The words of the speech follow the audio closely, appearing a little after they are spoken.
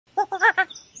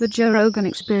The Joe Rogan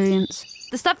Experience.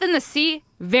 The stuff in the sea,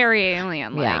 very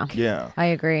alien-like. Yeah. I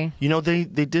agree. You know, they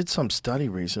did some study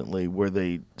recently where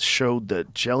they showed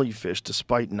that jellyfish,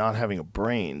 despite not having a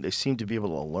brain, they seem to be able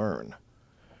to learn.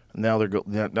 Now they're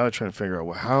trying to figure out,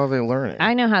 well, how are they learning?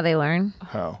 I know how they learn.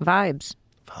 How? Vibes.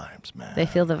 Vibes, man. They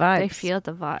feel the vibes. They feel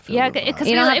the vibe. Yeah, because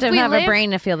you don't have to have a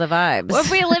brain to feel the vibes.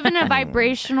 If we live in a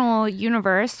vibrational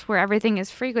universe where everything is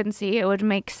frequency, it would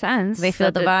make sense. They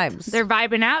feel the vibes. They're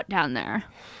vibing out down there.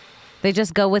 They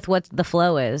just go with what the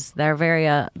flow is. They're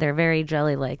very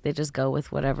jelly-like. They just go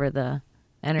with whatever the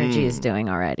energy is doing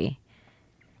already.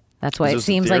 That's why it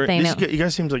seems like they know. You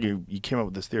guys seems like you came up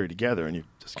with this theory together and you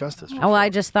discussed this before. Oh, well, I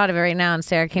just thought of it right now, and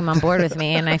Sarah came on board with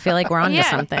me, and I feel like we're onto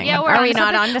something. Yeah, Are we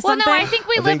not onto something? Well, no, I think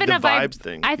we live in a vibes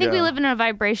thing. I think we live in a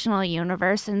vibrational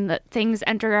universe, and that things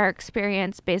enter our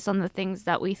experience based on the things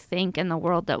that we think in the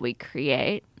world that we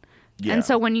create. Yeah. And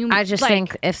so when you, I just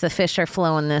think if the fish are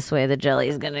flowing this way, the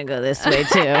jelly's going to go this way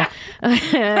too.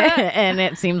 And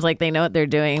it seems like they know what they're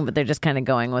doing, but they're just kind of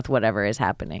going with whatever is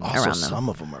happening around them. Some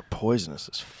of them are poisonous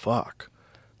as fuck.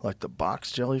 Like the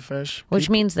box jellyfish. Which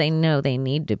means they know they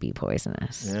need to be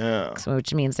poisonous. Yeah. So,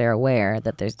 which means they're aware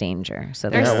that there's danger.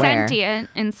 So they're aware. Sentient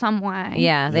in some way.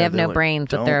 Yeah, they have no like, brains,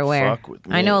 but they're aware. Fuck with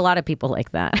me. I know a lot of people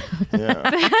like that. Yeah.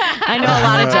 I know a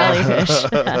lot of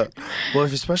jellyfish. Well,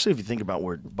 especially if you think about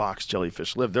where box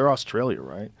jellyfish live. They're Australia,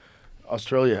 right?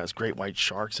 Australia has great white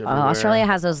sharks everywhere. Australia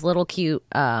has those little cute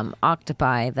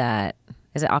octopi that...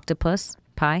 Is it octopus?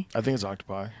 Pie? I think it's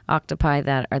octopi. Octopi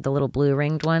that are the little blue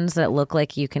ringed ones that look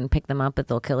like you can pick them up, but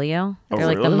they'll kill you. Oh, They're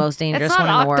like the really? most dangerous It's one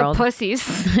not in the world. octopuses.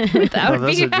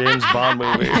 That's a James Bond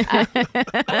movie.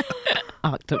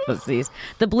 Octopuses.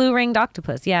 The blue ringed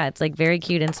octopus. Yeah, it's like very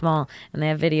cute and small. And they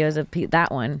have videos of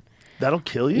that one. That'll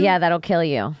kill you? Yeah, that'll kill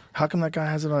you. How come that guy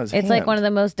has it on his hand? It's like one of the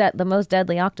most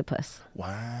deadly octopus.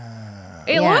 Wow.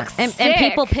 It looks and sick.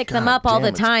 people pick them up all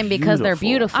the damn, time it's because they're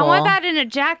beautiful. beautiful. I want that in a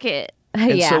jacket.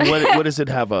 And yeah. so what does it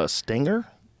have, a stinger?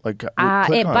 Like click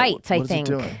it on bites, What I is think.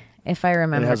 It doing? If I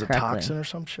remember And it has correctly. a toxin or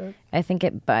some shit? I think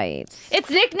it bites. It's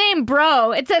nicknamed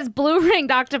Bro. It says blue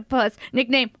ringed octopus.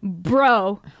 Nickname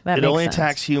Bro. That It makes only sense.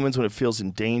 attacks humans when it feels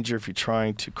in danger. If you're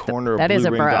trying to corner That a is a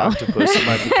blue-ringed bro. octopus, it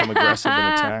might become aggressive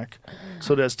and attack.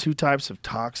 So it has two types of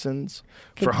toxins,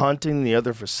 for hunting, the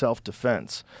other for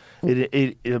self-defense.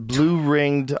 A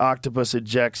blue-ringed octopus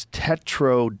ejects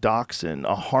tetrodotoxin,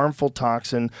 a harmful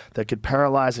toxin that could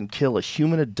paralyze and kill a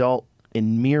human adult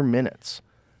in mere minutes.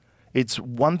 It's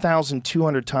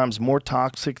 1,200 times more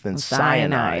toxic than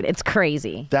cyanide. It's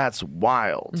crazy. That's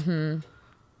wild. Mm-hmm.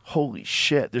 Holy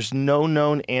shit. There's no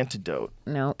known antidote.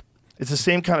 Nope. It's the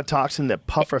same kind of toxin that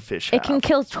pufferfish have. It can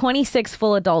kill 26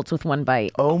 full adults with one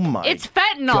bite. Oh my It's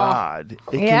fentanyl. God.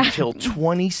 It Yeah. can kill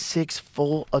 26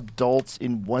 full adults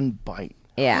in one bite.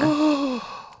 Yeah.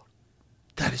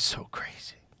 That is so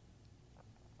crazy.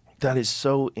 That is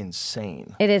so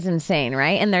insane. It is insane,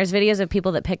 right? And there's videos of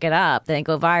people that pick it up that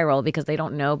go viral because they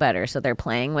don't know better, so they're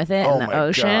playing with it in the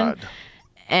ocean. God.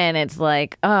 And it's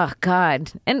like, oh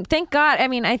God. And thank God. I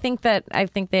mean, I think they had a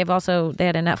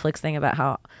Netflix thing about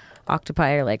how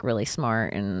octopi are like really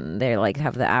smart and they like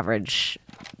have the average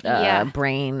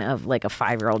brain of like a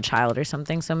 5-year-old child or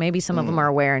something. So maybe some of them are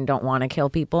aware and don't want to kill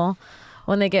people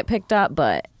when they get picked up,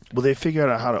 but Well, they figured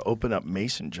out how to open up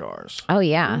mason jars. oh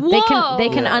yeah, Whoa. they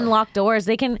can unlock doors.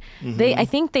 They can. I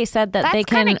think they said that That's they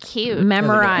can kinda cute.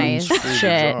 memorize Unscrew the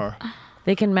shit. jar.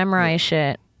 They can memorize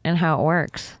shit and how it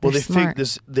works. Well, They're smart.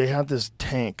 they had this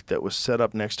tank that was set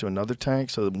up next to another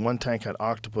tank. So one tank had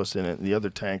octopus in it, and the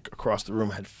other tank across the room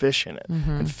had fish in it.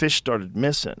 And fish started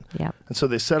missing. Yep. And so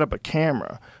they set up a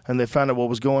camera, and they found out what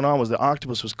was going on was the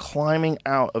octopus was climbing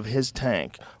out of his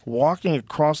tank, walking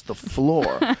across the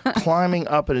floor, climbing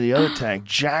up into the other tank,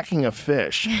 jacking a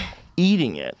fish,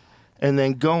 eating it, and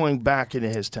then going back into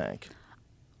his tank.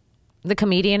 The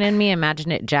comedian in me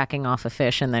imagined it jacking off a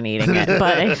fish and then eating it,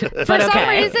 but For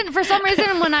some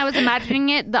reason, when I was imagining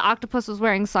it, the octopus was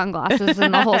wearing sunglasses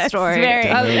in the whole story. very-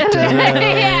 yeah.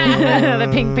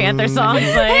 the Pink Panther song's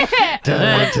like.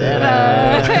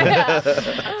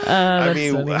 I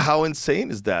mean, how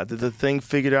insane is that? That the thing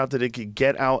figured out that it could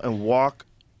get out and walk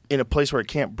in a place where it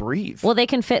can't breathe. Well, they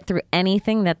can fit through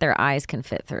anything that their eyes can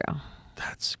fit through,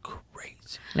 That's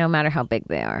crazy. no matter how big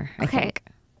they are. I think.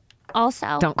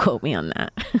 Also, Don't quote me on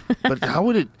that. But how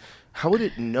would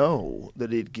it know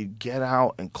that it could get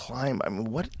out and climb? I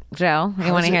mean, what? Joe, you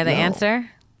How want does to hear it the know? answer?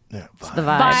 Yeah, The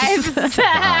vibes.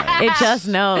 It just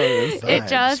knows. it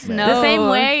just man. knows.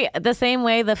 The same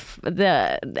way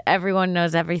the everyone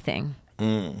knows everything.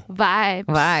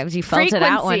 Vibes. You felt it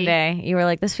out one Frequency. day. You were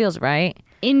like, this feels right.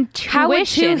 Intuition. How would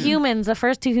the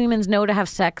first two humans know to have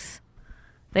sex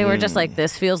They were just like,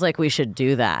 this feels like we should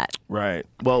do that. Right.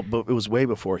 Well, but it was way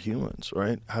before humans,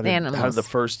 right? How did Animals. the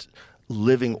first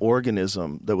living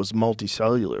organism that was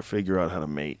multicellular figure out how to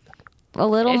mate?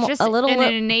 It's just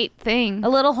an innate thing. A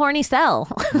little horny cell.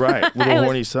 Right, little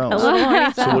horny cells. A little horny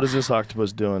So cell. what is this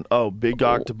octopus doing? Oh, big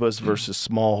octopus versus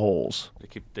small holes.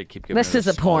 They keep giving This it is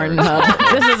a smaller-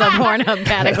 Pornhub. This is a Pornhub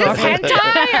category.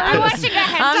 Hentai? Are we watching a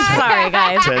hentai? I'm sorry,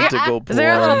 guys. Tentacle Is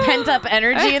there a little porn. pent up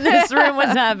energy in this room?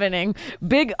 What's happening?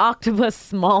 Big octopus,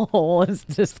 small hole is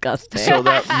disgusting. So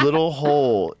that little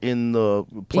hole in the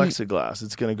plexiglass,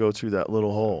 it's going to go through that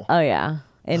little hole. Oh yeah,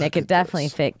 and it could at definitely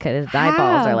this. fit because his eyeballs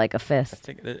How? are like a I fist.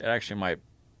 think it actually might.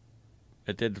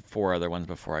 It did 4 other ones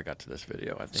before I got to this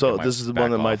video. I think So it might this is the back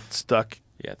one that off. might stuck.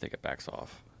 Yeah, I think it backs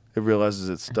off. It realizes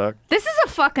it's stuck. This is a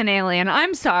fucking alien.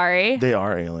 I'm sorry. They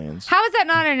are aliens. How is that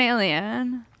not an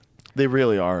alien? They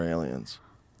really are aliens.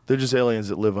 They're just aliens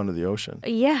that live under the ocean.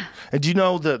 Yeah. And do you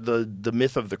know the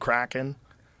myth of the Kraken?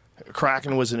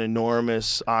 Kraken was an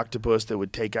enormous octopus that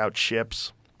would take out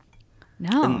ships.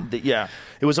 No. And yeah,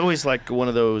 it was always like one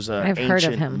of those I've heard of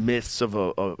ancient him. myths of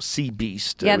a sea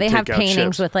beast. that Yeah, would they have take out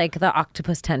paintings ships. with like the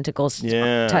octopus tentacles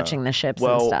Yeah. touching the ships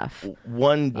well, and stuff.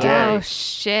 One Oh day,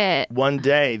 shit. one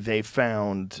day they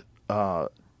found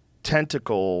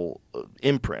tentacle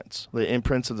imprints, the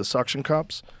imprints of the suction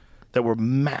cups that were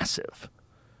massive,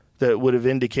 that would have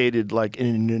indicated like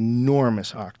an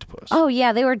enormous octopus. Oh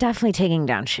yeah, they were definitely taking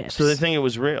down ships. So they think it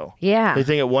was real. Yeah. They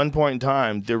think at one point in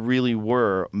time there really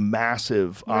were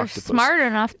massive We're octopus. smart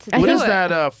enough to What do is it.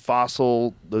 that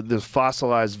fossil, the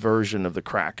fossilized version of the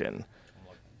Kraken?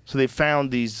 So they found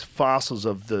these fossils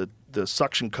of the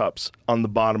suction cups on the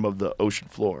bottom of the ocean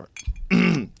floor.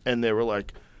 And they were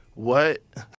like, what?